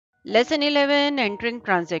Lesson 11, Entering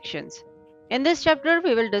Transactions. In this chapter,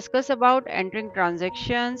 we will discuss about entering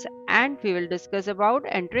transactions and we will discuss about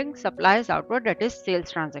entering supplies outward, that is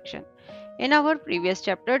sales transaction. In our previous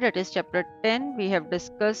chapter, that is chapter 10, we have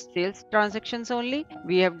discussed sales transactions only.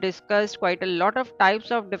 We have discussed quite a lot of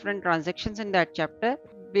types of different transactions in that chapter.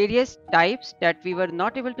 Various types that we were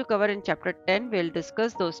not able to cover in chapter 10, we'll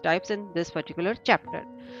discuss those types in this particular chapter.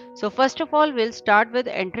 So first of all, we'll start with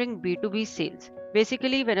entering B2B sales.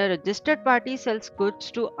 Basically, when a registered party sells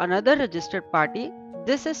goods to another registered party,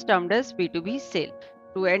 this is termed as B2B sale.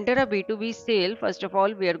 To enter a B2B sale, first of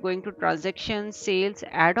all, we are going to transaction, sales,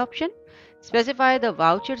 add option. Specify the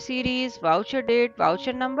voucher series, voucher date,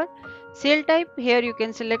 voucher number. Sale type, here you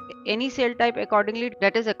can select any sale type accordingly,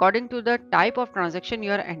 that is according to the type of transaction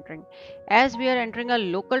you are entering. As we are entering a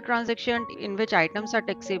local transaction in which items are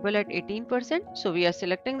taxable at 18%, so we are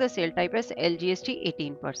selecting the sale type as LGST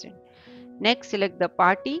 18%. Next, select the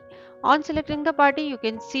party. On selecting the party, you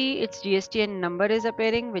can see its GSTN number is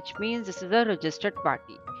appearing, which means this is a registered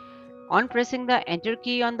party. On pressing the enter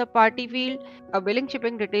key on the party field, a billing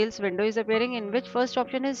shipping details window is appearing in which first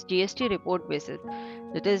option is GST report basis.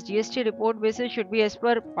 That is, GST report basis should be as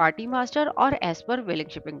per party master or as per billing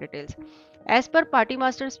shipping details. As per party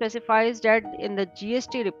master specifies that in the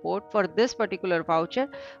GST report for this particular voucher,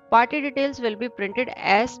 party details will be printed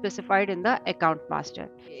as specified in the account master.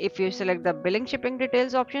 If you select the billing shipping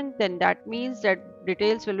details option, then that means that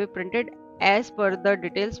details will be printed as per the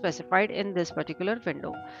details specified in this particular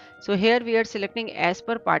window. So here we are selecting as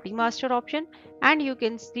per party master option, and you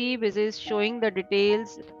can see this is showing the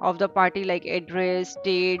details of the party like address,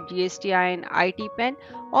 date, GSTIN, IT PAN.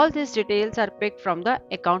 All these details are picked from the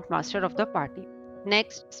account master of the party.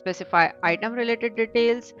 Next, specify item related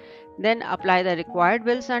details, then apply the required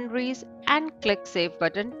bill sundries and click save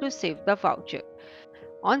button to save the voucher.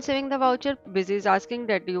 On saving the voucher, Busy is asking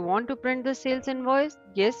that do you want to print the sales invoice?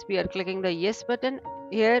 Yes, we are clicking the yes button.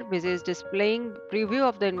 Here Busy is displaying preview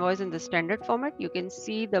of the invoice in the standard format. You can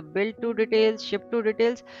see the bill to details, ship to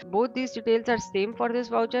details. Both these details are same for this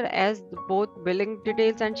voucher as both billing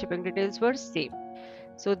details and shipping details were same.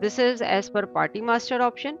 So this is as per party master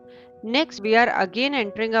option. Next, we are again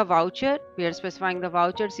entering a voucher. We are specifying the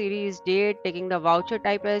voucher series, date, taking the voucher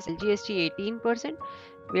type as LGST 18%.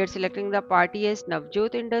 We are selecting the party as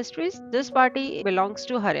Navjot Industries. This party belongs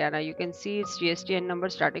to Haryana. You can see its GSTN number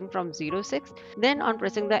starting from 06. Then on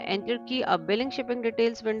pressing the enter key, a billing shipping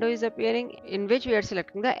details window is appearing in which we are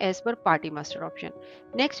selecting the as per party master option.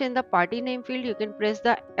 Next, in the party name field, you can press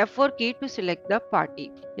the F4 key to select the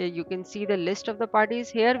party. Here you can see the list of the parties.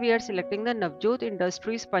 Here we are selecting the Navjot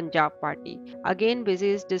Industries Punjab party. Again,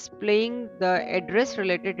 Busy is displaying the address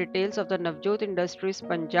related details of the Navjot Industries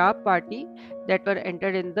Punjab party that were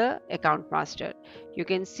entered in the account master. You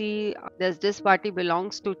can see this party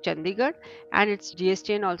belongs to Chandigarh and its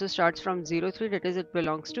GSTN also starts from 03, that is it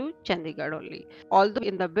belongs to Chandigarh only. Although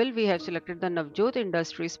in the bill we have selected the Navjot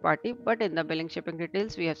Industries party, but in the billing shipping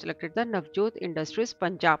details we have selected the Navjot Industries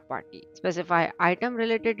Punjab party. Specify item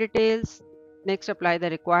related details. Next, apply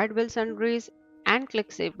the required bill sundries and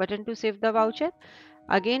click save button to save the voucher.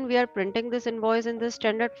 Again, we are printing this invoice in the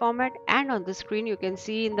standard format, and on the screen you can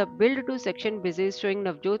see in the build to section Busy is showing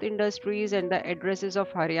Navjot Industries and the addresses of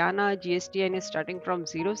Haryana. GSTN is starting from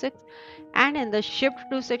 06, and in the shipped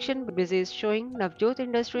to section Busy is showing Navjot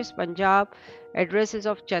Industries Punjab, addresses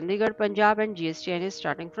of Chandigarh Punjab, and GSTN is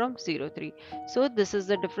starting from 03. So this is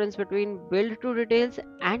the difference between build to details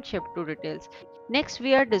and ship to details. Next,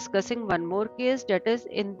 we are discussing one more case, that is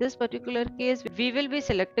in this particular case we will be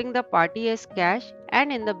selecting the party as cash,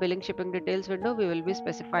 and in the billing shipping details window we will be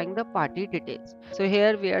specifying the party details. So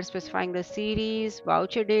here we are specifying the series,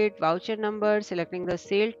 voucher date, voucher number, selecting the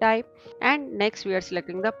sale type, and next we are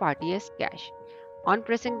selecting the party as cash. On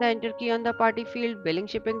pressing the enter key on the party field, billing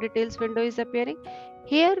shipping details window is appearing.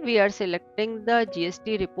 Here we are selecting the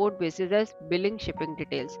GST report basis as billing shipping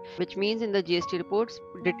details, which means in the GST reports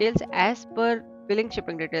details as per billing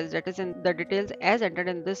shipping details, that is in the details as entered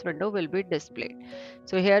in this window will be displayed.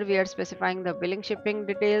 So here we are specifying the billing shipping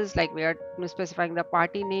details, like we are specifying the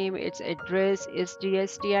party name, its address, its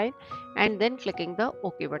GSTI, and then clicking the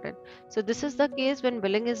OK button. So this is the case when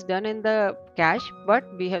billing is done in the cash, but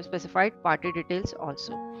we have specified party details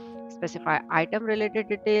also. Specify item related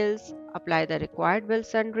details, apply the required bill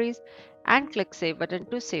sundries, and click save button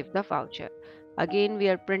to save the voucher. Again, we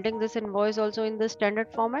are printing this invoice also in the standard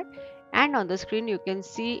format. And on the screen you can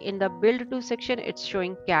see in the billed to section it's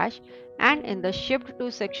showing cash, and in the shipped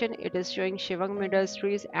to section it is showing Shivang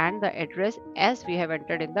Industries and the address as we have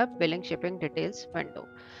entered in the billing shipping details window.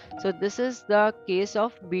 So this is the case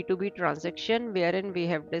of B2B transaction, wherein we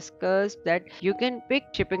have discussed that you can pick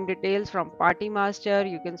shipping details from party master,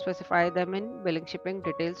 you can specify them in billing shipping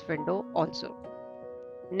details window also.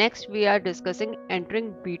 Next, we are discussing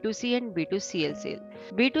entering B2C and B2CL sale.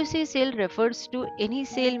 B2C sale refers to any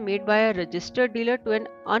sale made by a registered dealer to an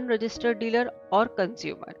unregistered dealer or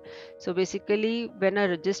consumer. So basically, when a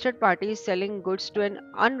registered party is selling goods to an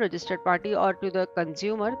unregistered party or to the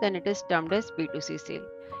consumer, then it is termed as B2C sale.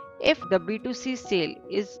 If the B2C sale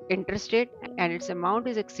is interstate and its amount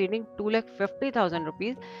is exceeding 2,50,000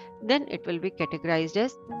 rupees, then it will be categorized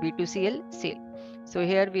as B2CL sale. So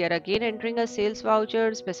here we are again entering a sales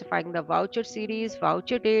voucher, specifying the voucher series,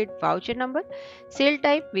 voucher date, voucher number. Sale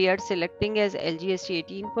type we are selecting as LGST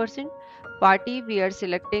 18%. Party we are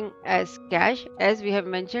selecting as cash, as we have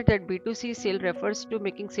mentioned that B2C sale refers to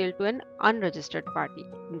making sale to an unregistered party.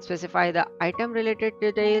 And specify the item related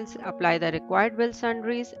details, apply the required bill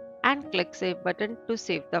sundries, and click save button to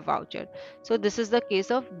save the voucher. So this is the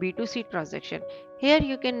case of B2C transaction. Here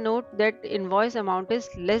you can note that invoice amount is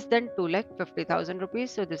less than 2,50,000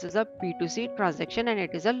 rupees. So this is a B2C transaction and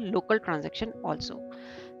it is a local transaction also.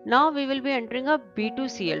 Now we will be entering a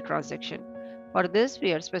B2CL transaction. For this,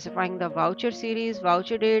 we are specifying the voucher series,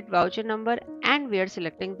 voucher date, voucher number, and we are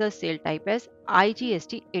selecting the sale type as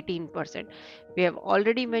IGST 18%. We have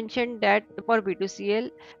already mentioned that for B2CL,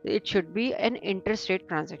 it should be an interstate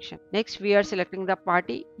transaction. Next, we are selecting the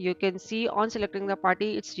party. You can see on selecting the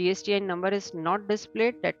party, its GSTN number is not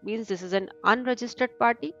displayed. That means this is an unregistered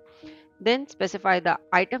party. Then specify the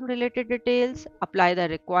item related details, apply the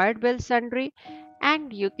required bill sundry,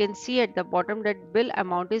 and you can see at the bottom that bill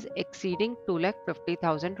amount is exceeding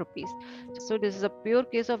 2,50,000 rupees. So this is a pure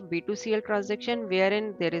case of B2CL transaction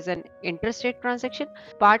wherein there is an interstate transaction,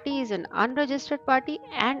 party is an unregistered party,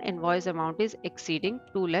 and invoice amount is exceeding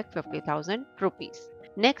 2,50,000 rupees.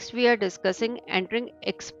 Next, we are discussing entering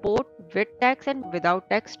export with tax and without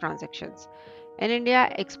tax transactions. In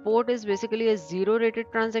India, export is basically a zero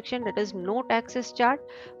rated transaction, that is no tax is charged.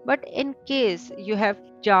 But in case you have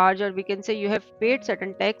charged, or we can say you have paid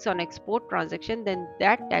certain tax on export transaction, then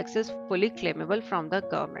that tax is fully claimable from the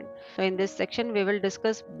government. So in this section, we will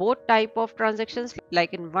discuss both type of transactions.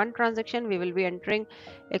 Like in one transaction, we will be entering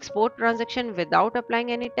export transaction without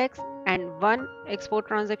applying any tax, and one export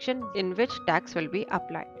transaction in which tax will be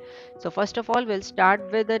applied. So first of all, we'll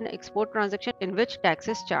start with an export transaction in which tax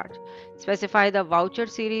is charged. Specify the voucher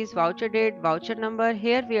series, voucher date, voucher number.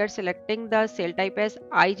 Here we are selecting the sale type as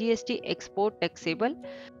IGST export taxable.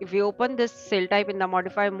 If we open this sale type in the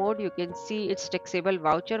modify mode, you can see it's taxable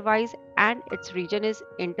voucher wise and its region is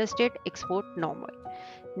interstate export normal.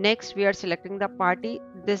 Next, we are selecting the party.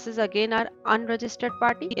 This is again our unregistered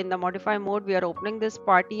party. In the modify mode, we are opening this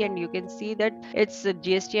party and you can see that its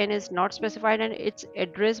GSTN is not specified and its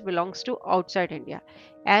address belongs to outside India.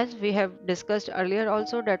 As we have discussed earlier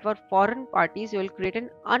also that for foreign parties, you will create an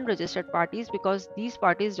unregistered parties because these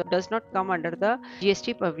parties does not come under the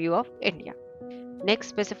GST purview of India. Next,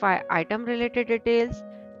 specify item related details.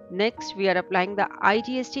 Next, we are applying the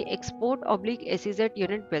IGST export oblique SEZ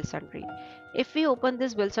unit bill sundry. If we open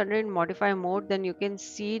this bill sundry in modify mode, then you can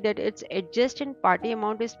see that its adjacent party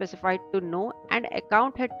amount is specified to no and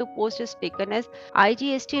account head to post is taken as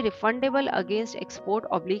IGST refundable against export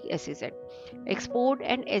oblique SEZ. Export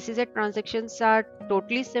and SEZ transactions are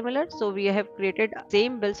totally similar, so we have created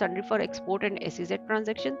same bill sundry for export and SEZ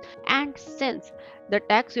transactions. And since the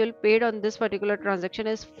tax you will paid on this particular transaction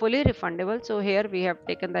is fully refundable, so here we have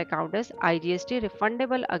taken the account as IGST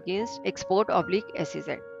refundable against export oblique SEZ.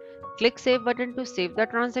 Click save button to save the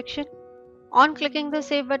transaction. On clicking the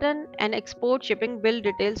save button, an export shipping bill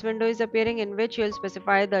details window is appearing in which you will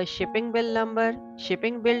specify the shipping bill number,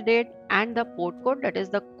 shipping bill date, and the port code, that is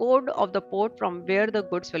the code of the port from where the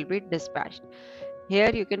goods will be dispatched. Here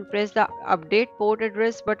you can press the update port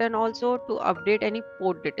address button also to update any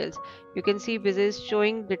port details. You can see this is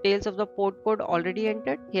showing details of the port code already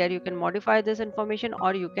entered. Here you can modify this information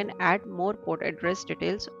or you can add more port address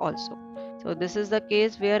details also. So this is the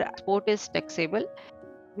case where export is taxable.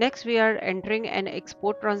 Next, we are entering an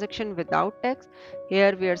export transaction without tax.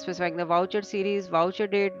 Here we are specifying the voucher series, voucher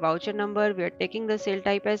date, voucher number. We are taking the sale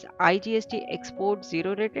type as IGST export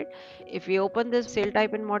zero rated. If we open this sale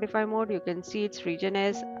type in modify mode, you can see its region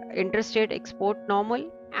as interstate export normal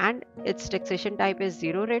and its taxation type is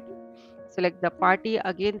zero rated. Select the party.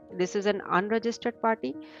 Again, this is an unregistered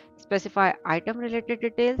party. Specify item related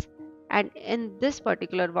details and in this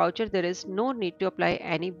particular voucher there is no need to apply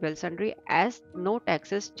any bill sundry as no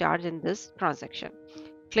tax is charged in this transaction.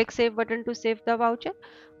 Click Save button to save the voucher.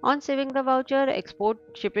 On saving the voucher, Export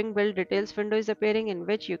Shipping Bill Details window is appearing in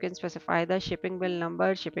which you can specify the shipping bill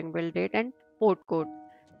number, shipping bill date and port code.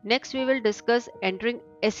 Next, we will discuss entering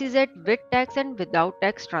SEZ with tax and without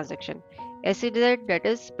tax transaction. SEZ, that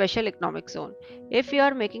is Special Economic Zone. If you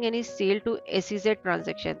are making any sale to SEZ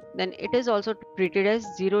transaction, then it is also treated as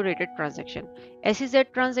zero rated transaction. SEZ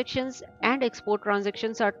transactions and export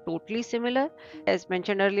transactions are totally similar. As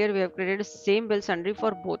mentioned earlier, we have created the same bill sundry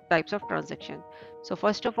for both types of transaction. So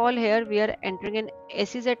first of all, here we are entering an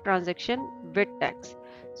SEZ transaction with tax.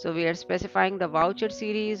 So we are specifying the voucher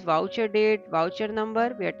series, voucher date, voucher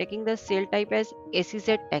number. We are taking the sale type as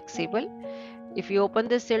SEZ taxable. If you open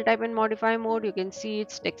this sale type in modify mode, you can see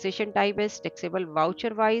its taxation type is taxable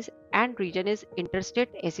voucher wise and region is interstate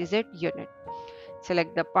SEZ unit.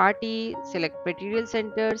 Select the party, select material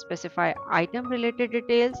center, specify item related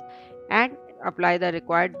details and apply the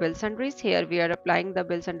required bill sundries. Here we are applying the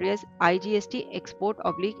bill sundry as IGST export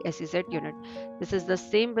oblique SEZ unit. This is the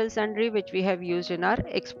same bill sundry which we have used in our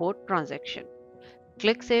export transaction.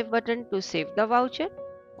 Click Save button to save the voucher.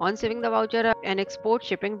 On saving the voucher, an export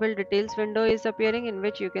shipping bill details window is appearing in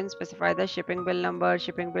which you can specify the shipping bill number,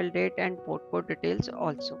 shipping bill date and port code details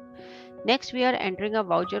also. Next, we are entering a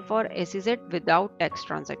voucher for SEZ without tax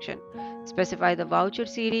transaction. Specify the voucher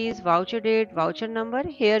series, voucher date, voucher number.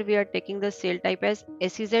 Here we are taking the sale type as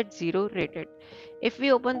SEZ 0 rated. If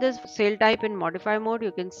we open this sale type in modify mode,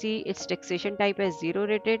 you can see its taxation type as 0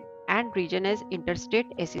 rated and region as interstate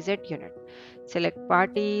SEZ unit. Select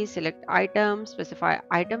party, select item, specify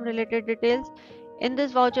item related details. In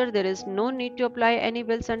this voucher, there is no need to apply any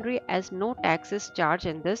bill sundry as no tax is charged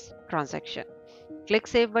in this transaction. Click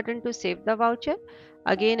Save button to save the voucher.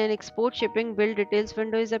 Again, an export shipping bill details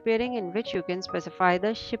window is appearing in which you can specify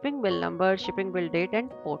the shipping bill number, shipping bill date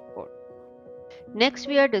and port code. Next,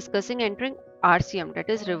 we are discussing entering RCM, that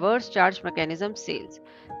is reverse charge mechanism sales.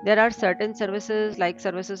 There are certain services like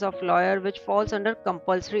services of lawyer which falls under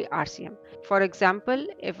compulsory RCM. For example,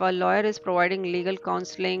 if a lawyer is providing legal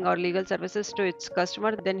counseling or legal services to its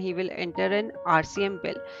customer, then he will enter an RCM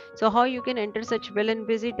bill. So how you can enter such bill in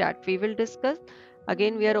Busy, that we will discuss.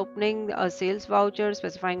 Again, we are opening a sales voucher,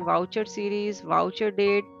 specifying voucher series, voucher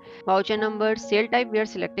date, voucher number, sale type we are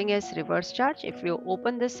selecting as reverse charge. If you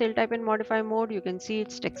open this sale type in modify mode, you can see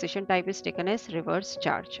its taxation type is taken as reverse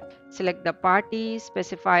charge. Select the party,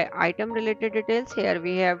 specify item related details. Here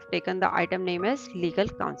we have taken the item name as legal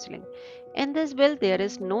counseling. In this bill, there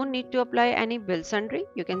is no need to apply any bill sundry.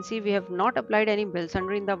 You can see we have not applied any bill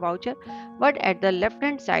sundry in the voucher, but at the left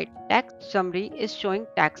hand side, tax summary is showing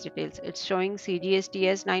tax details. It's showing CGST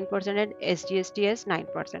as 9% and SGST as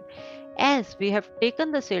 9%. As we have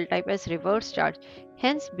taken the sale type as reverse charge,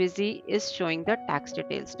 hence Busy is showing the tax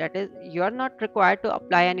details. That is, you are not required to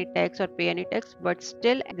apply any tax or pay any tax, but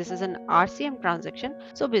still this is an RCM transaction,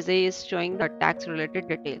 so Busy is showing the tax related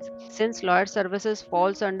details. Since lawyer services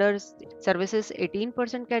falls under services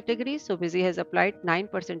 18% category, so Busy has applied 9%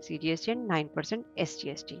 CGST and 9%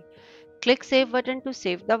 SGST. Click Save button to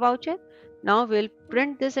save the voucher. Now we'll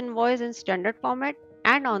print this invoice in standard format,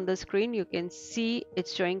 and on the screen you can see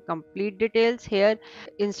it's showing complete details. Here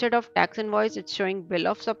instead of tax invoice, it's showing bill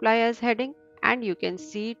of supply as heading, and you can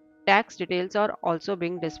see tax details are also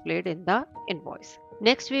being displayed in the invoice.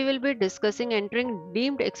 Next, we will be discussing entering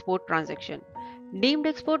deemed export transaction. Deemed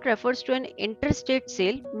export refers to an interstate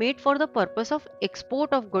sale made for the purpose of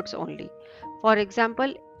export of goods only. For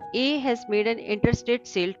example, A has made an interstate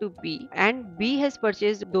sale to B and B has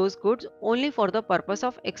purchased those goods only for the purpose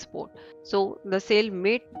of export. So the sale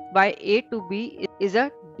made by A to B is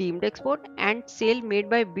a deemed export and sale made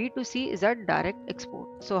by B to C is a direct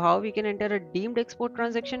export. So how we can enter a deemed export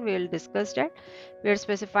transaction, we will discuss that. We are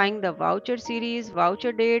specifying the voucher series,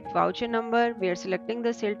 voucher date, voucher number. We are selecting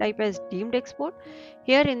the sale type as deemed export.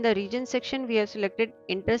 Here in the region section, we have selected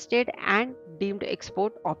interstate and deemed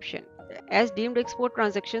export option. As deemed export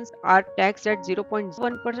transactions are taxed at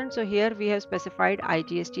 0.1%, so here we have specified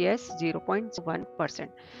IGST as 0.1%.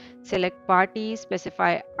 Select party,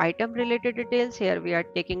 specify item related details. Here we are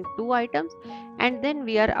taking 2 items and then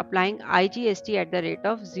we are applying IGST at the rate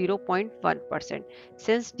of 0.1%.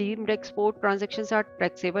 Since deemed export transactions are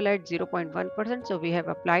taxable at 0.1%, so we have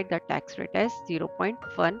applied the tax rate as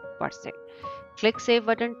 0.1%. Click Save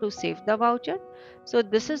button to save the voucher. So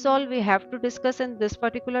this is all we have to discuss in this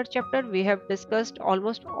particular chapter. We have discussed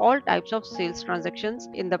almost all types of sales transactions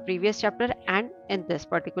in the previous chapter and in this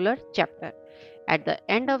particular chapter. At the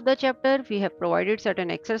end of the chapter, we have provided certain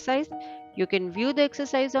exercise. You can view the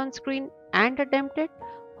exercise on screen and attempt it.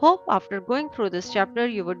 Hope after going through this chapter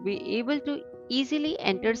you would be able to easily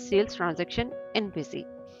enter sales transaction in Busy.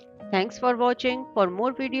 Thanks for watching. For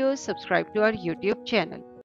more videos, subscribe to our YouTube channel.